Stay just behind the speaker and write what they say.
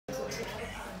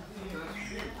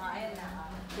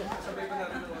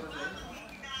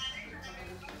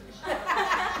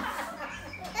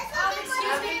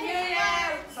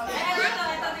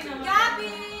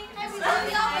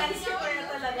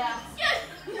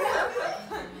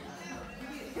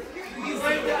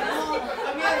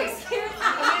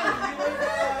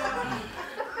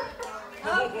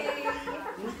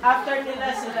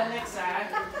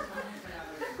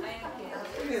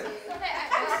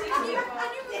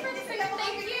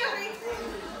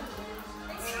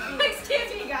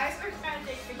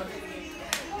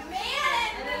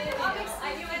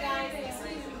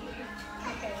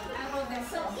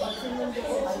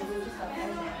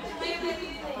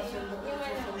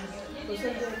May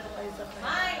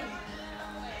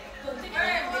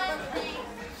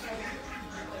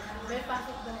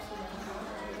pasok daw sila.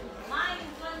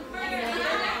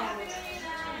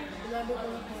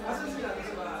 Asan sila?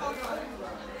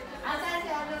 Asan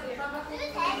si ano?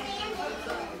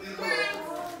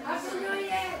 Happy New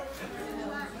Year!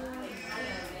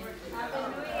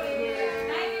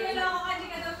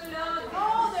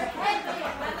 Oh, they're heavy!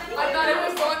 I thought it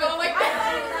was going on like that.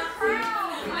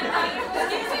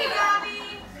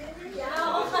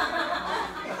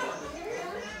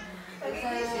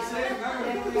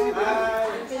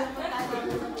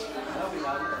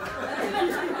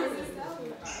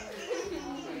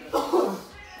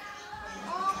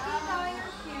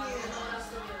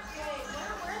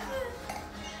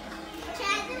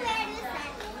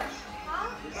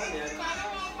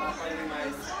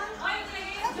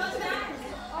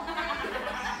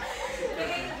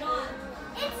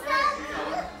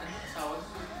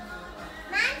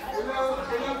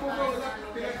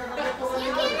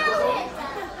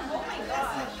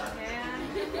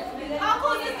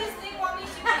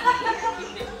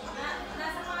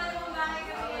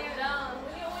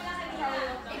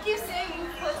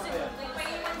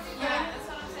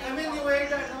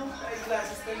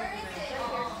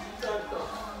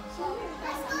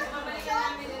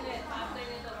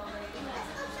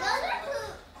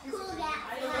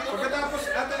 Pagkatapos,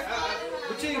 ate,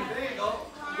 Butching!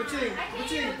 Butching!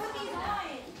 Butching!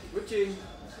 Butching!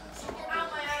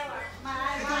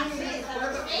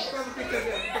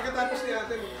 Pagkatapos ni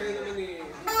ate,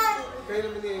 kayo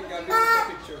naman ni Gabi sa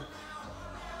picture.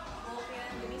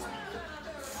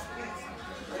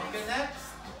 Okay,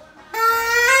 next.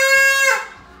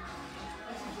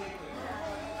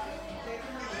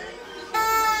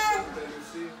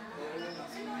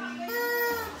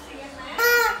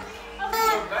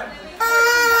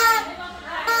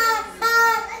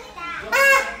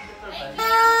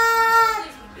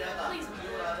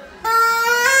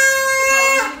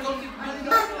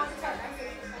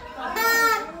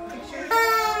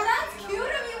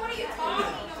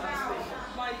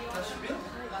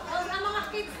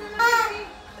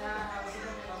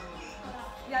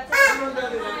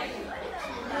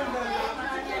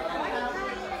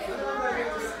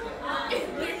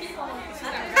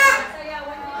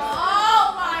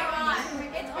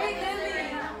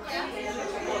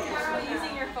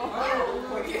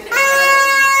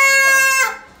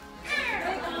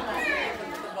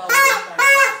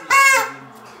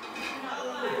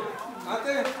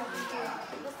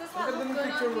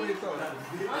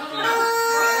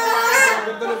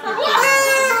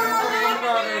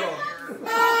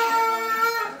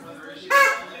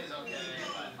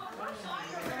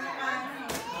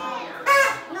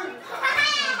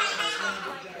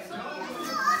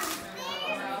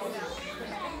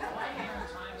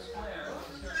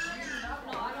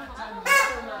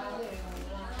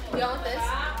 You want this?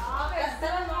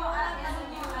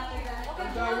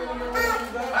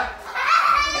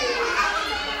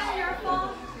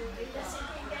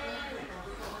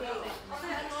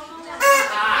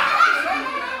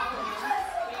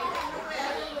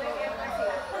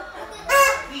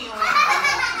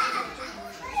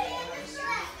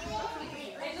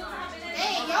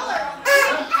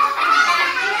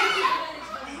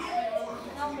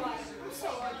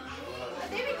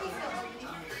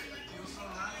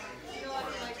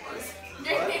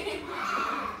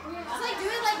 It's like, do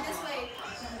it like this way.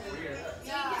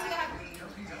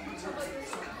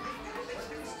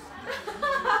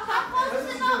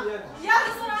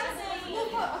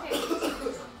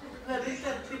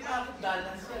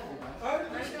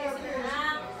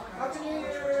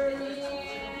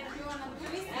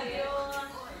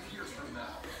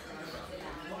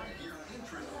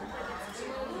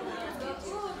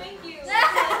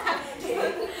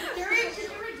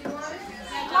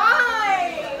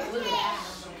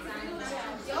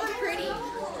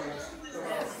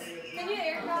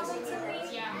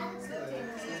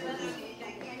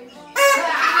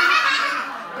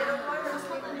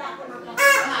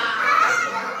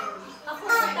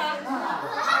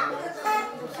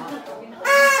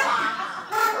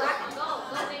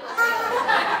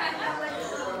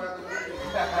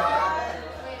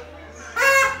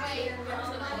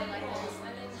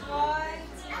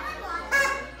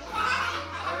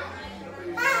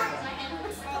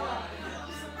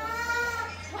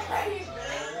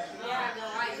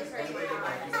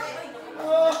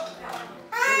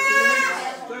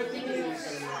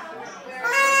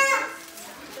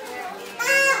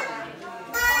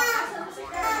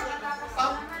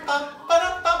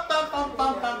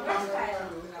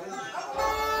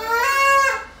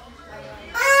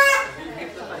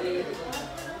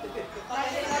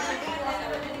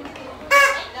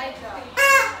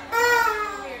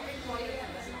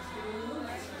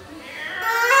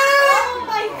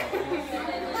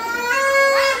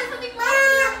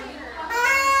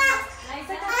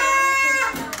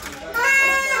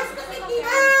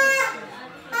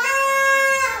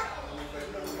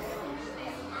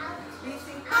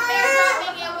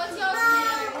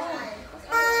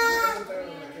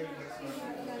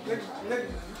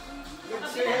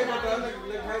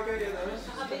 Hi kayo na.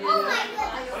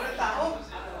 Walang tao.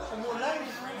 Umulan.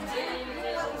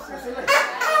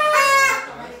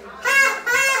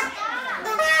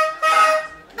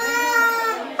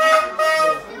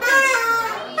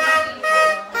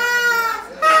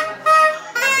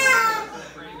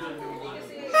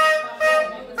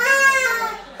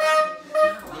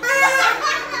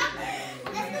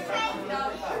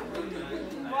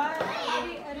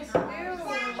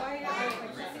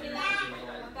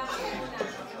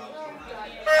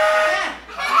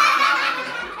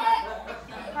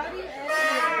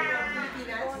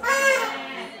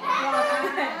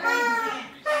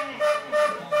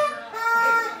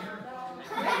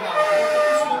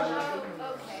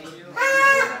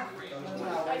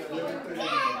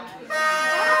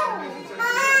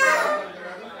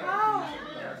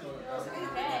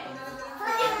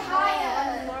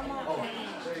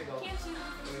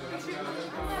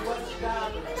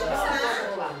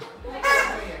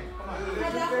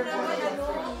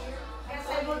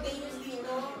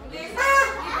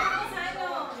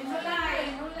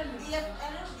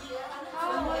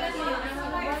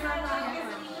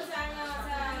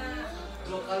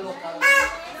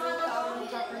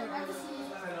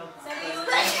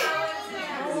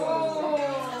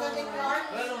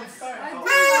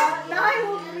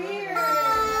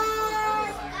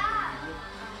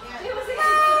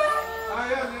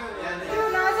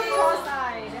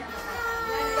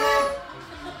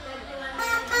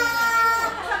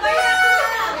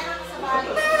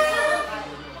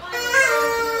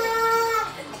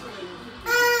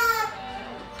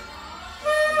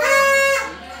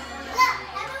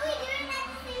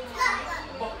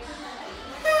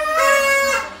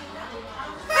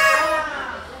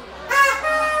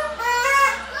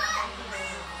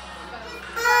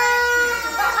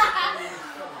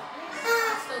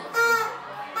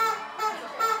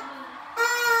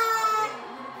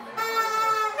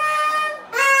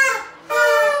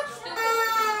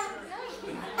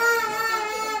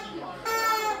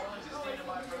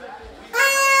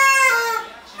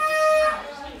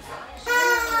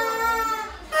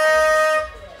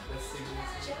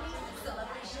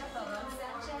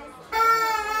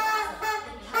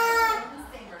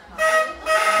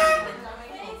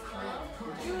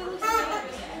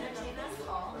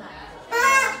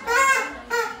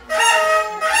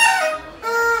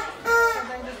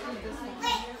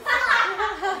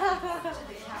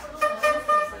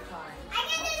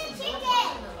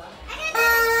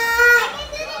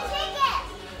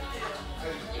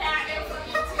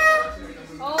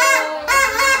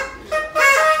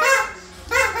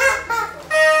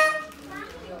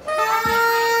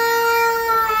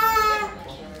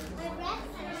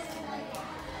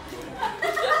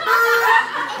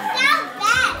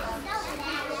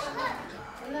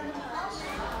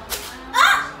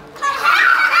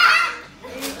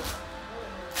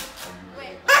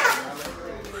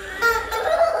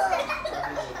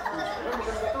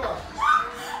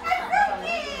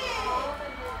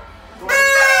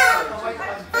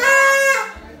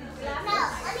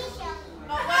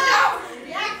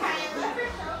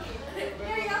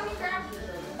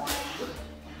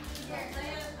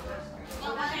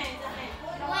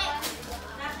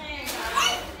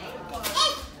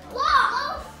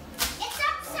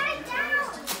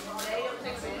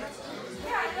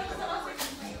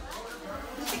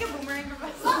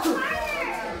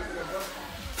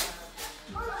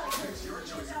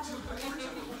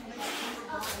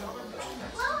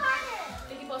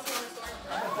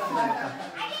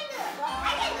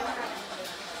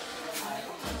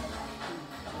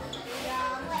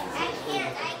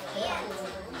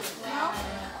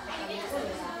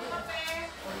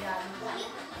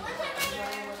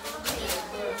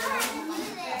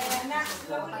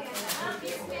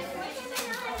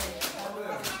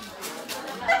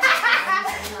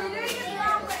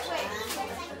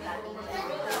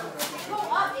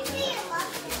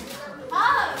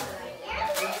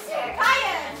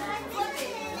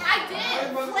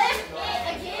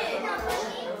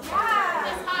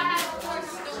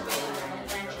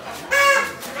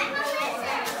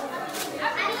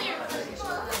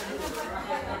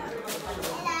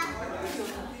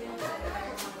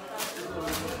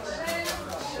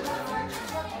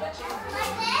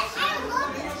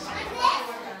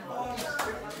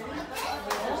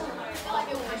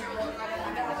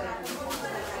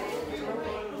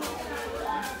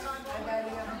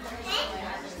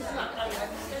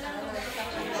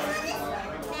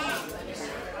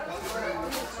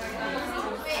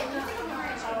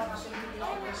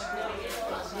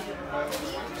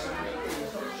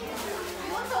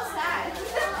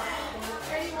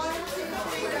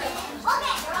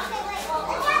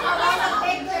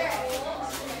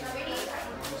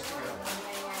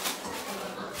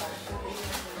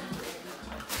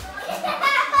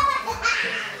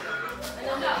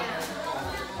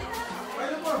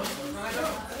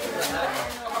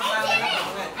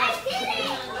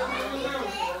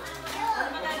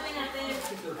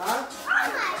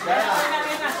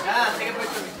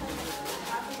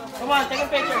 Come on, take a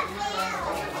picture.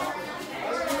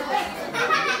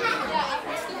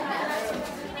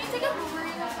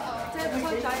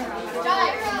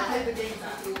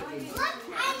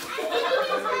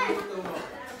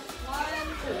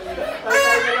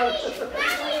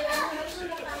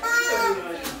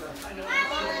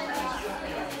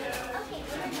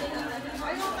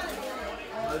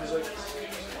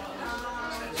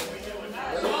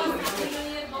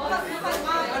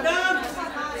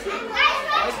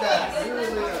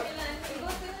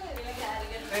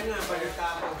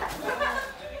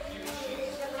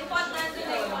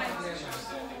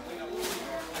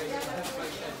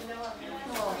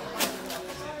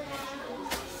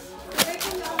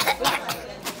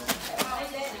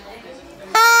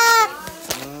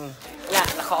 Wala,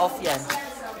 naka-off yan.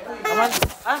 Come on.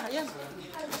 Ah, ayan.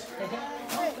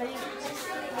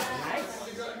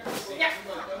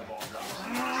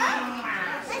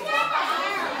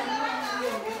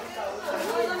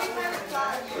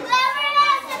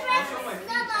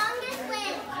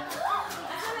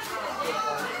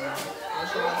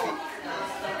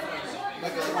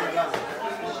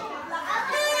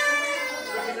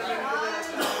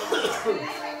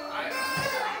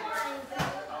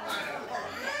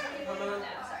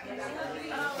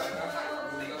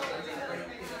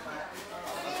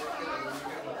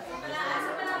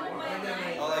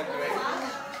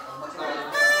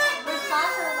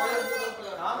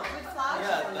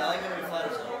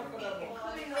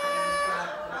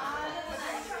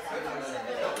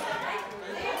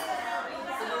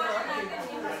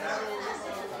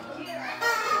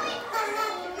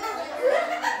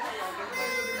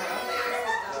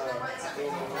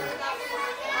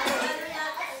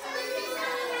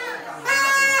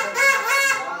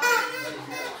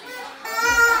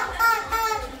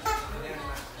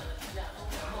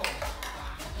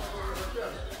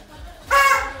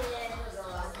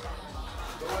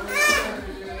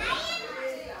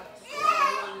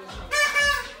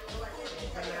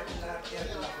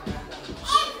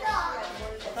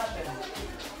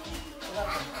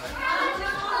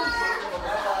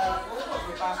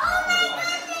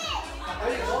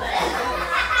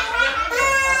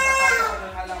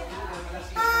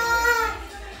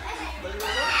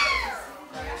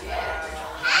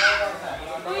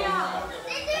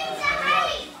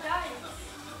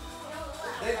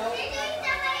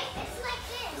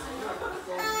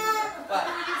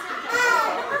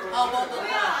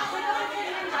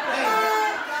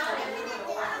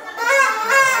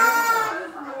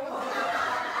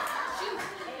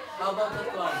 How about that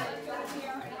one?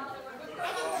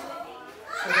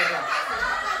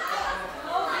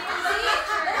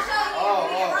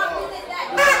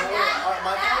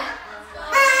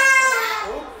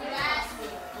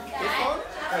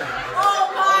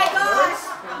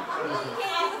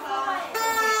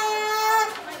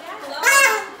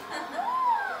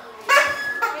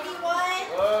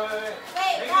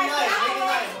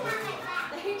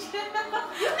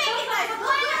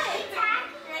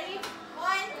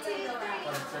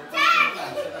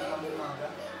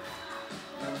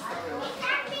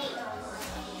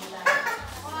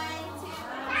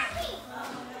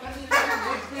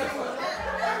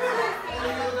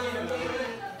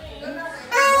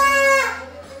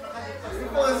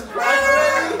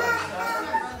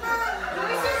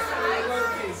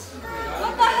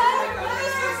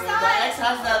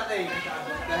 Has that thing. The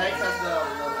hex has the.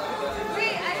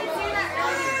 Wait, I didn't see that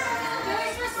earlier.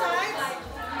 Yours for sides?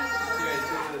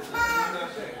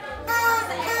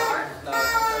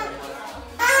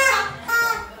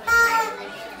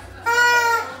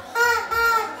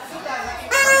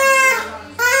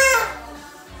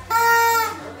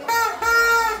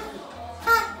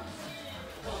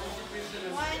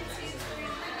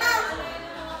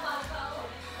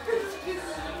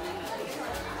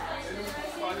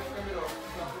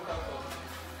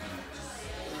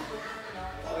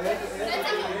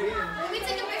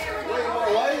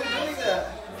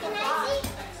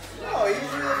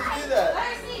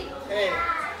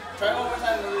 Try one more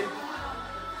time, Lily.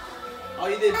 Oh,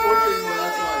 you did portrait mode,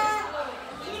 that's why.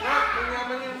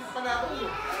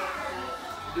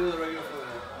 Do the regular photo.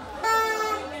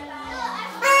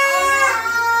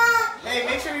 Hey,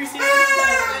 make sure you see this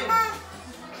kind of thing.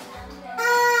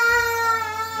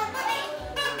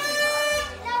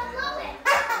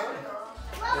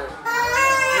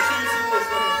 Make sure you see this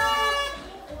thing.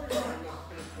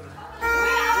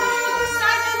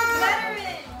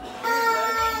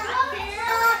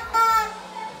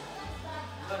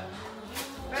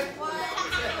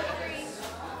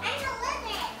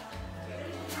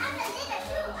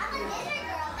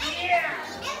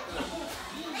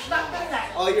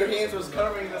 Oh, your hands was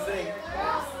covering the thing.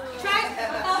 That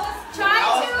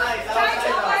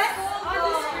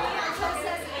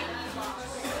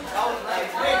was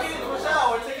nice. Hey, kids,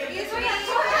 Michelle, we're taking pictures.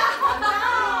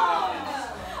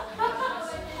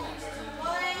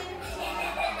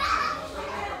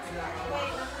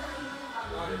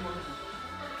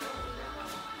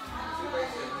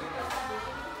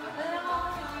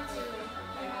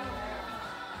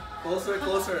 Closer,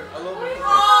 closer. A little bit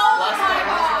closer. Last one,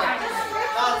 last one.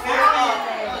 No, close up.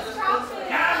 No, just closer. A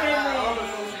little bit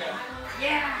closer.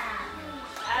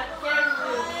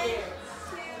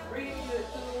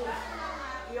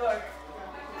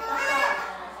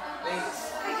 Thanks.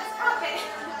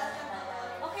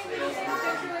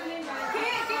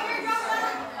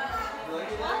 You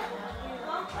like it?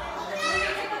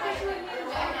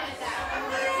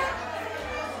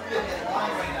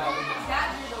 Mine right now.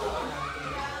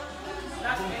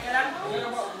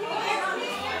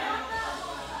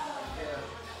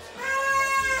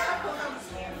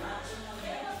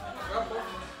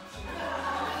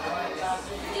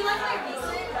 Do you like my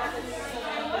research?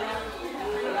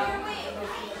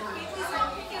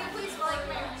 Please like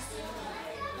my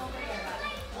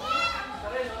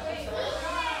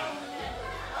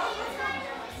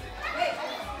Wait,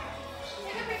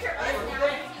 take a picture of us now.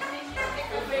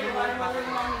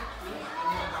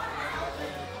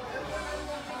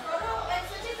 And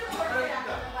switch it to portrait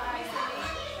after.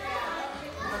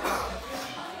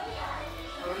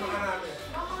 Ano naman namin?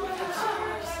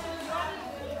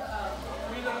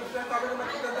 Sabi naman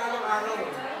kitanda ng araw.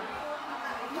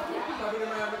 Sabi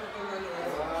naman namin kitanda ng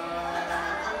araw.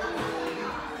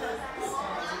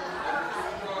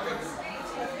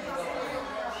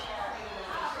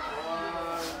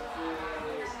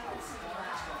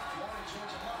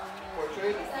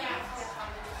 Portrait.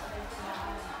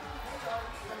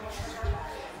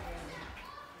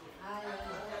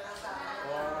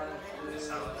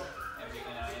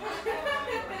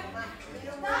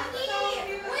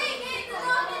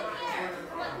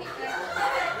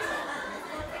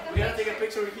 We gotta take a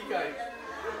picture with Kikai.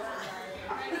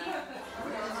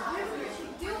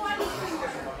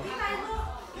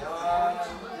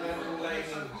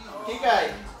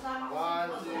 Kikai. 1,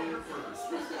 2, 3.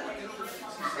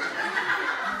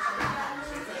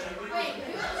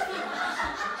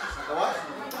 The what?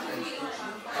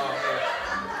 Oh, okay.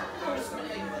 1, 2.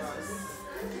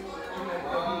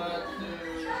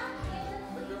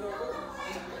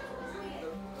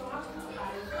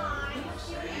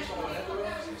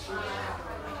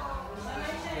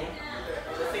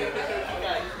 Let's take a picture of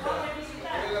Kikai.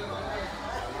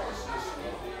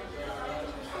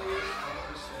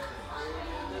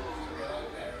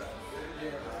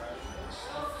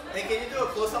 Hey, can you do a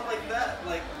close up like that?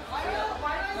 Like,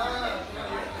 no.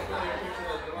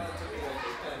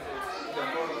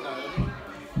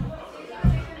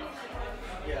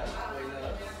 Yeah, like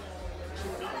that.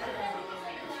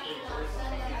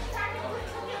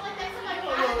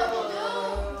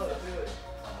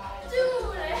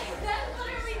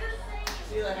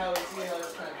 See like how it's trying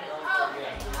to put on?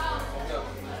 Yeah. Go.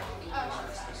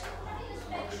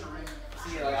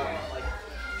 See like I don't like.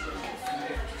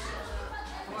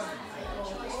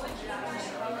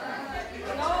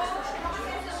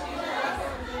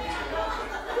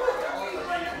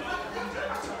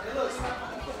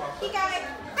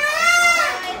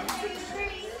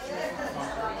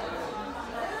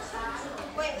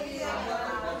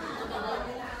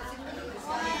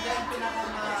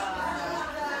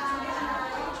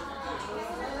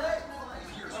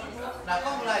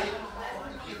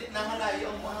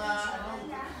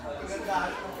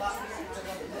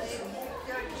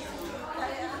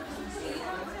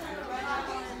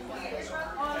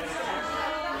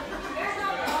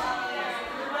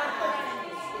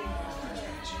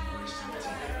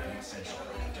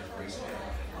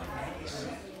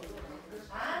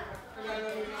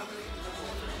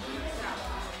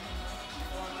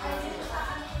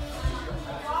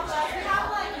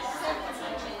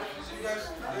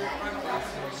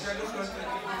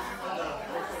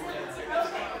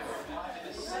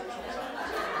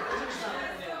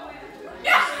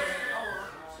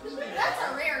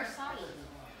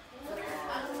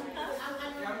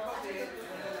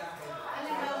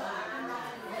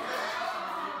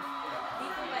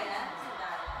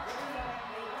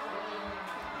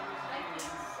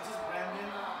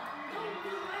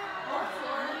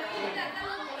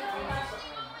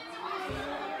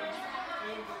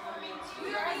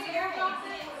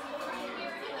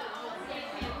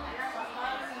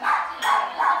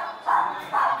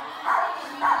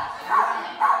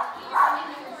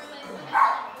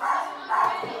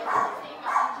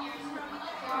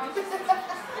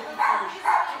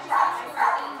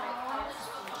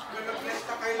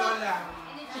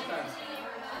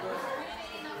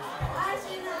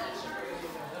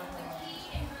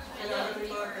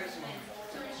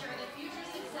 ensure the future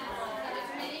success of its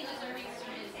many deserving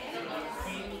students in the local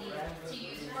community to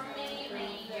use for many,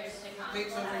 many years to come.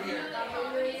 Plates over here. The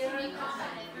hope is to be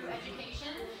combated through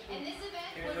education, and this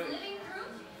event was living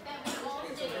proof that we all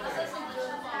stay as a small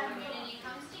community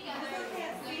comes together,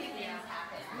 good things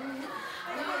happen.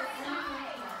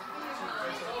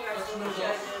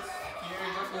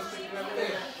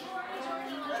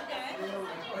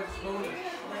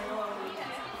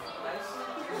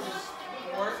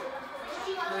 Pork,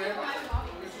 shrimp,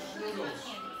 this is noodles,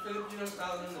 Filipino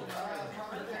style noodles.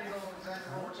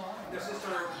 This is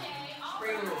our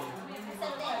spring roll.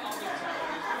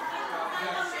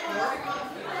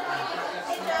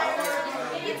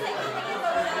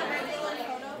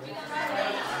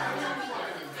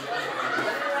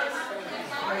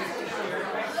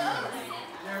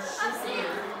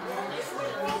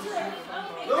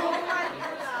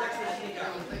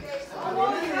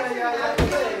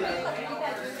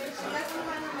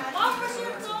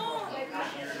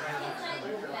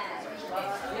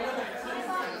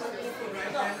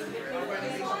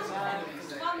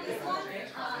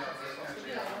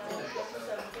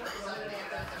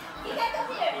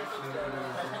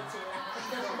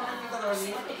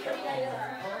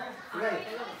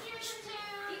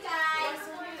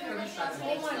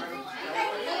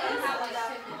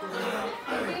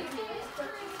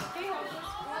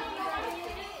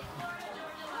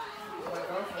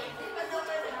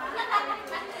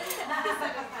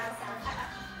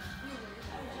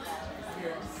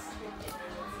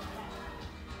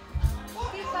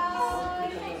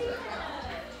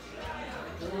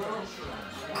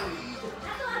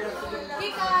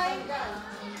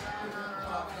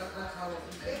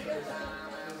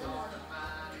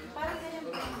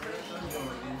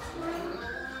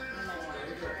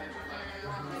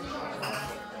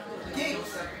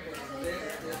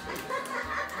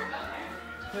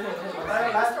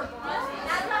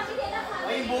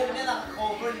 Ay, yung buhok niya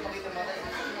naka-cover, hindi makita ba tayo?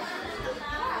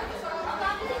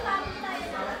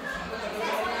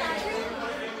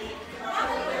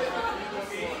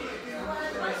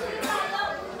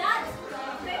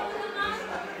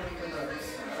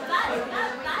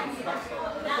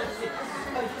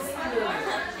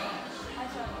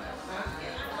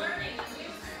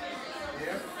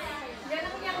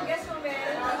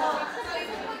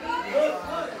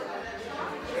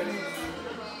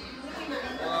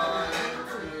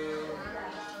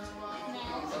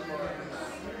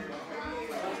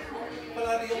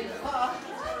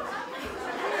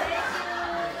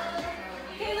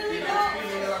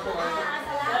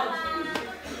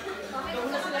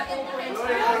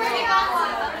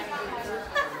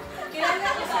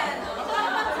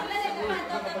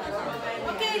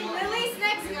 Okay, Lily's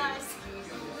next, guys.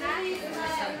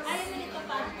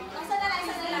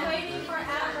 Waiting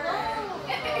forever.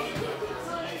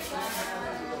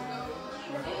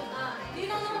 Do you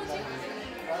know what to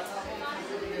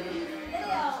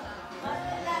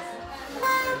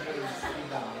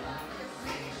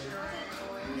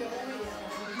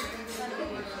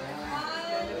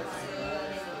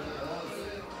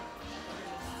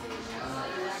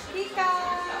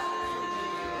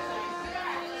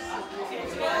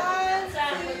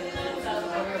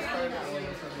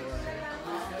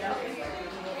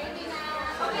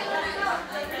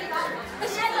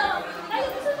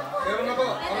Meron na po.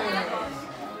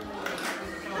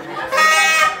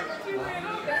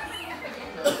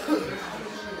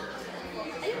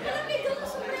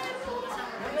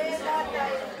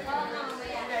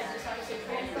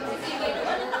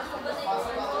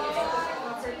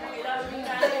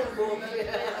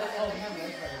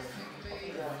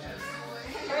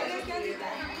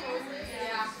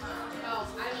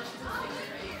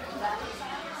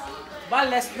 Ba,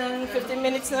 less than 15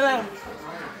 minutes na lang.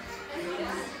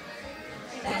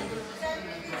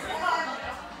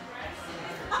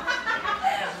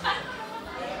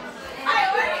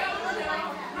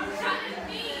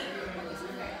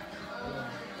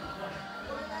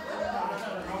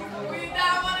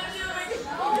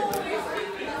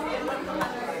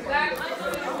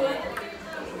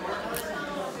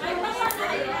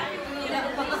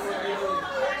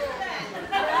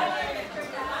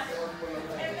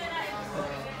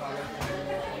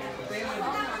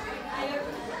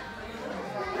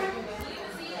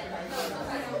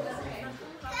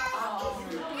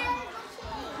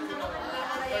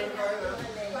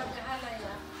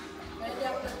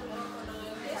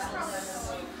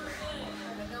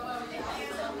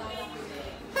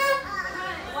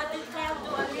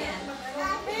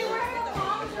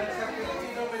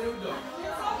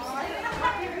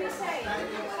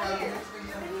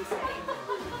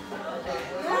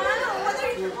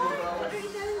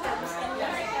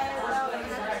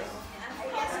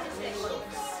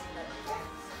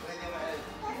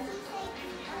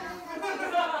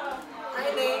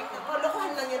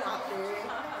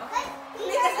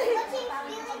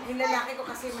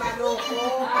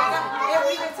 Manoko. Parang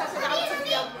every nagsasala kami sa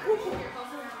nila.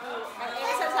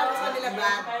 Nagsasama sa nila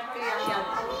ba? Kaya yan.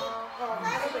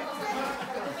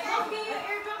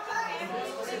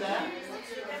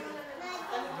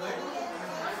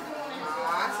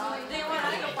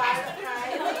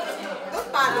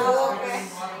 Paano? Okay.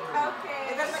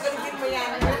 Ito tagalogin mo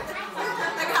yan.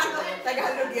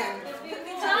 Tagalog yan.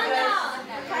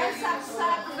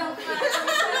 Saksak daw ka.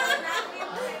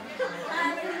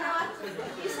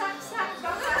 Isaksak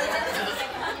daw ka.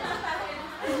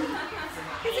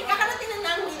 Kasi kakarating na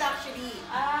namin nila actually.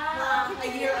 A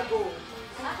year ago. A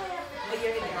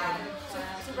year and a half.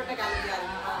 Super Tagalog yan.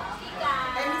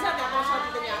 Kaya minsan ako siya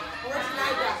dito niya, where's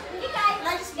Lyda?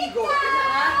 Lyda's Ligo.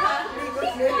 Ligo.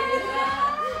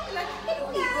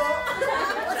 Ligo.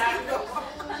 What's Ligo?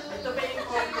 Ito ba yung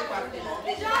konti party mo?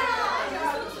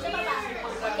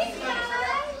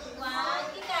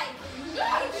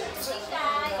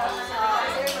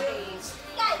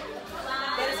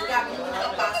 Pero sa gabi mo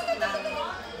nakapasok ng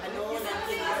ng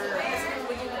kinder. Kasi kung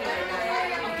mo yung kinder na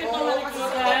ang cute naman kasi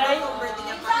yung birthday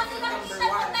niya parang number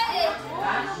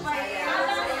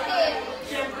 1.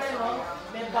 Siyempre, no?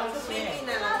 May box Hindi eh.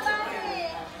 na lang.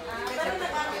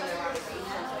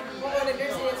 Kung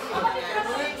nag-nurse niya siya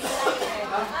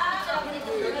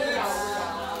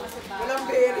walang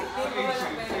berry.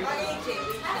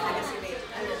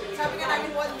 Sabi ka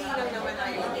namin 1 day lang naman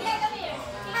tayo.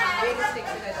 Very stick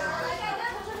sila doon.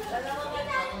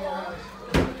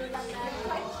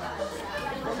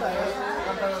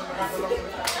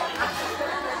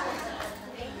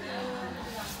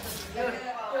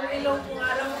 Yung ilong ko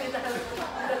nga lang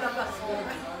pinalabas ko.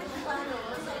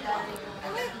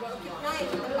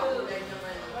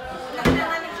 Laki na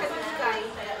namin siya sa sky.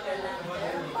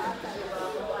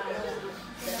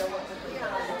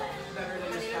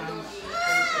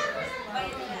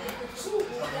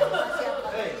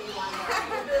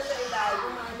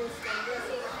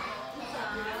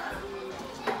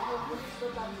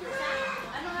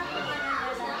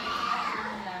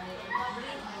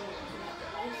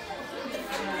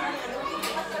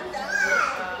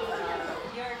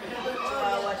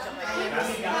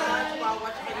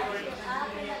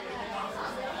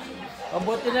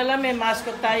 Mabuti na lang may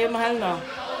mascot tayo, mahal, no?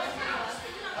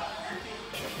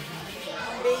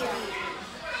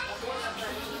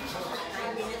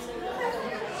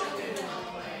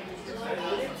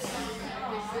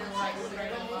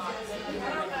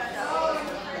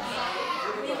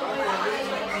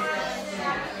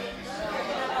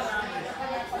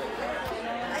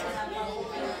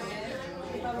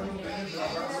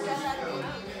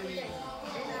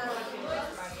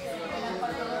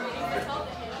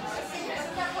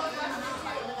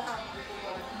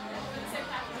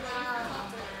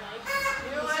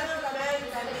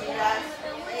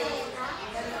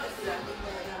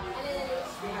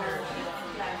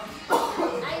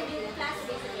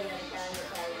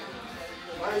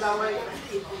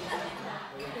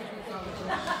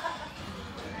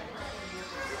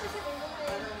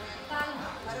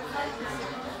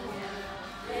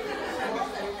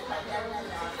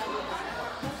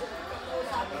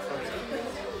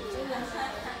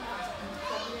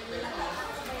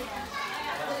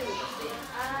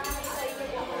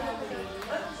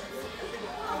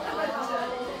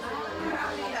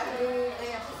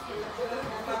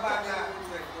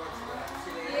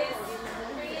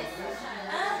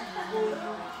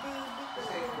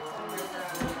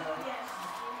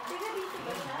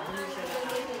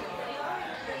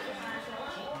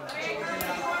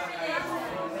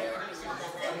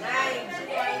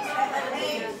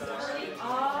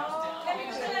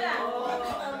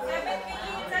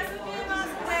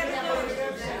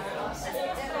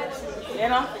 Yan,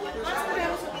 no?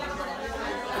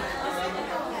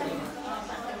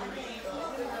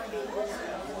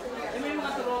 May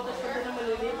mga turotos pa na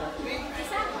maliliit.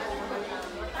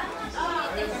 No,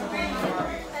 it's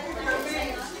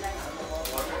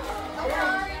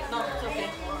okay.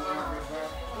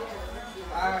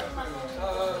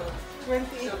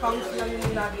 28 pounds lang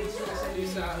yung luggage na sa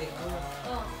isa.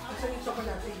 Isang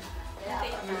chocolate.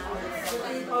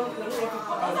 28 pounds lang, 80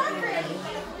 pounds.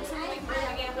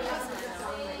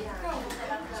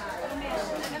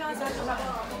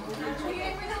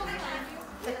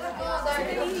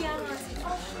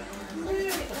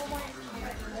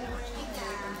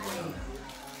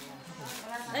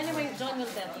 Anyway, John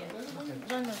will tell you.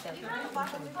 John will tell you.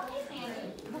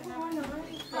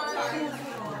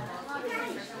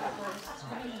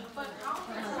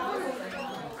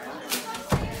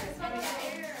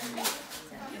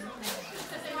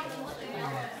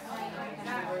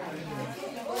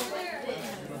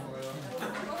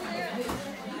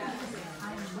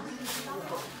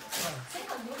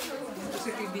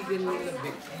 kaibigan nila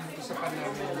Vic, isa pa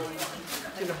namin,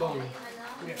 sila Bong.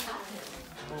 Yeah.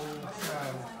 Bong,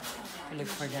 Look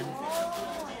for them.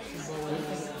 Bong,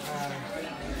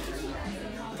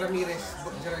 Ramirez,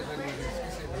 Gerald Ramirez.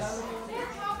 Kasi,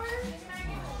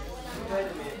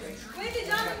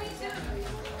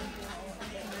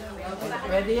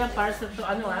 Pwede yan para sa to,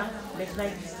 ano next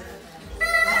night.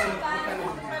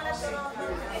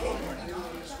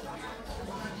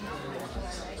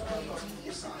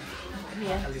 Ano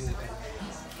yan?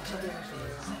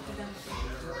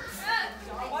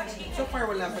 so far,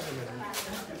 wala pa naman.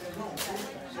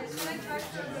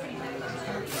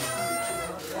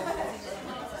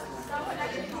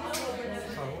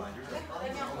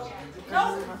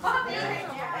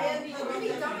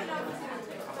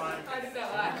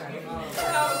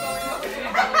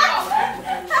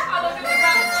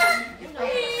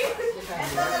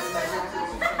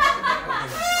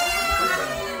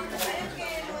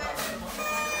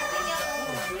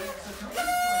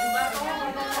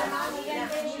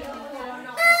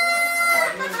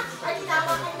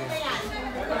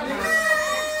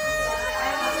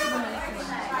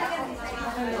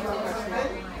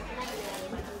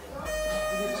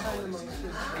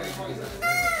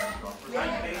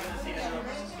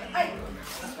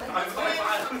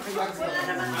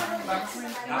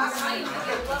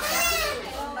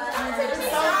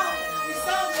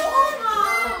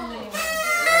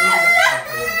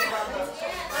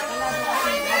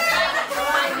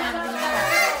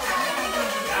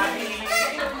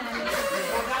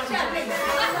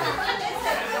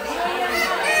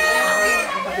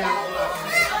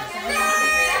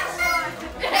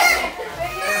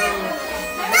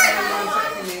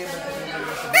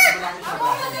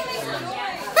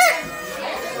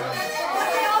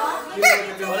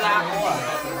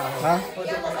 Ha?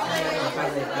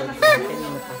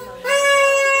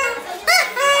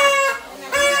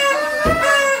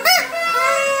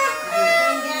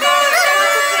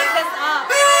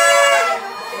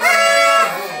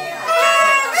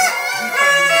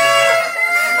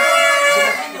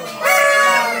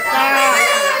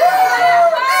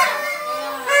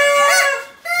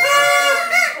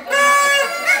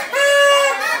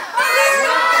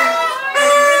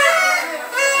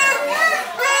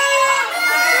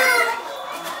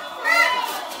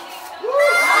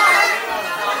 Woo!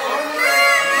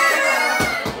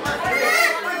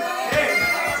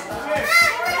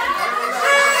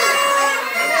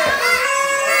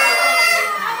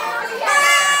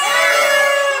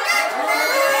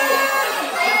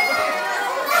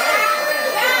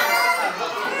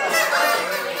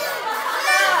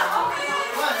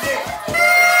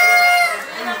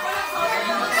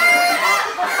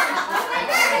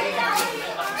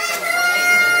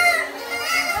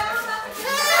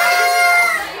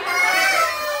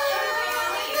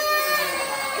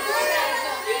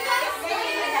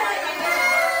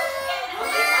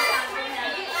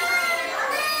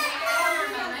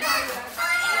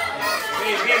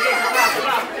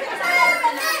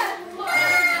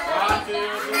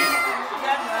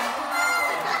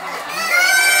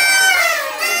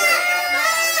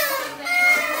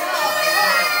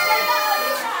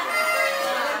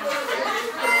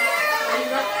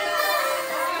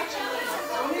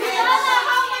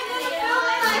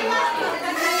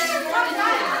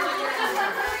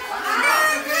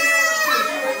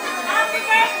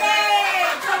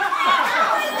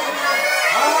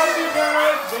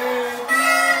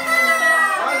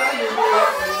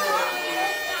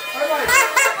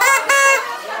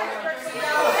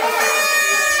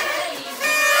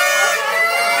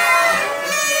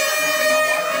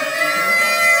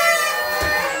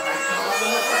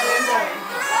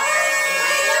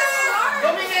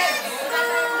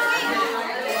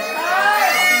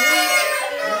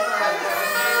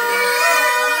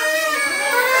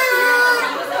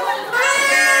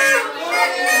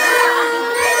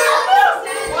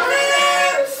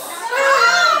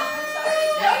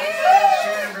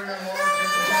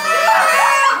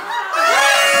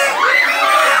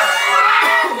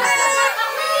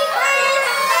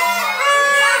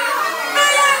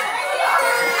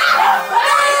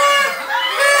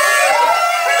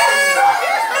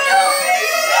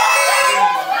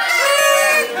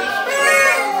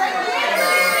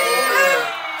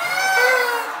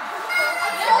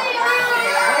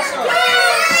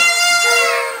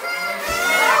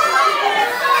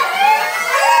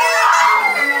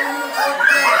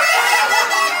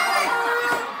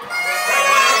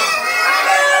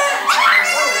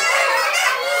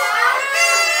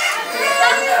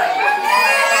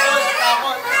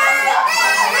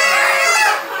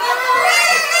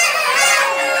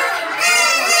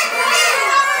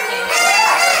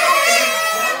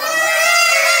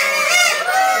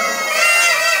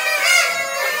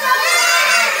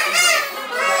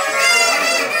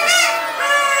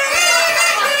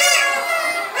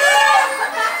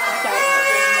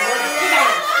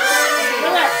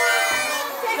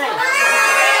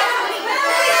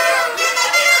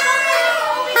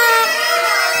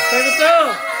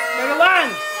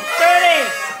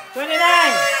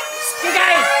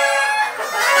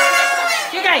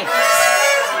 Kikay!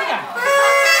 Halika.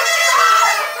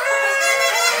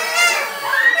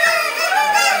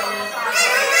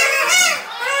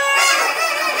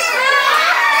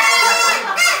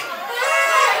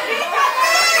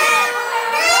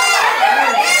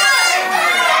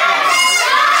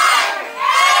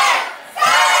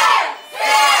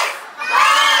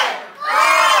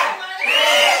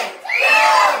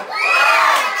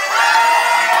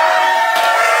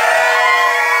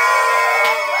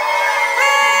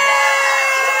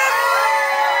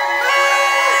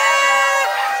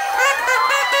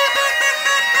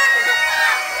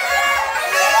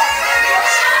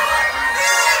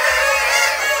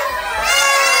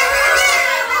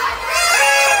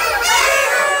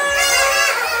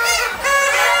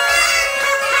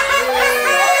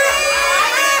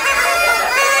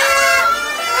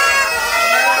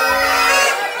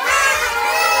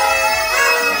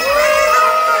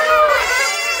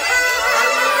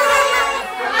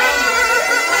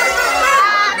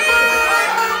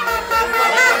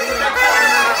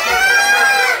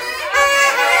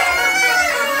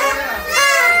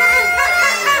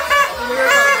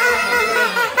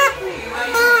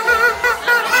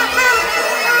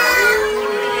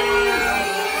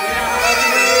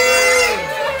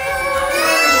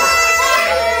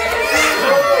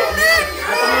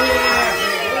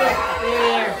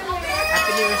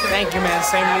 Thank you, man.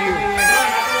 Same to you.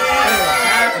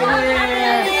 Happy New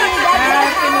Year!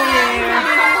 Happy New Year!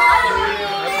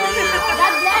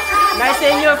 Nice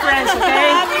seeing you, friends,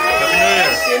 okay?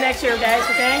 See you next year, guys,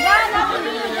 okay?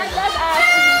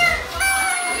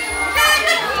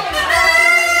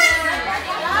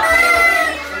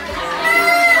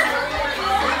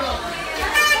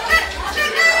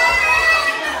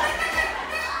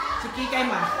 Si Kikay,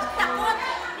 ma.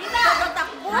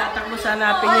 Takbo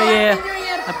sana. Happy New Year.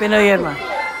 Happy New Year, ma.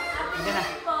 Hindi na.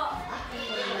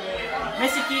 May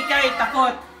si Kikay,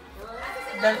 takot.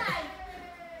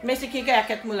 May si Kikay,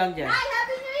 akit mo lang dyan.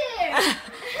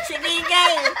 Si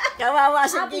Kikay! Kawawa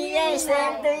si Kikay!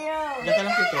 Same to you! Diyan ka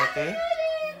lang, Kikay, okay?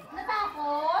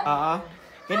 Natakot? Oo.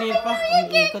 Kanina pa,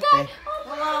 umiikot eh.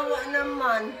 Kawawa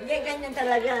naman. Hindi, ganyan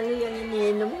talaga. Ano yung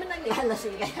iniinom mo?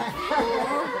 Naglalasing kaya.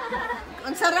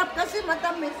 Ang sarap kasi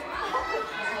matamis.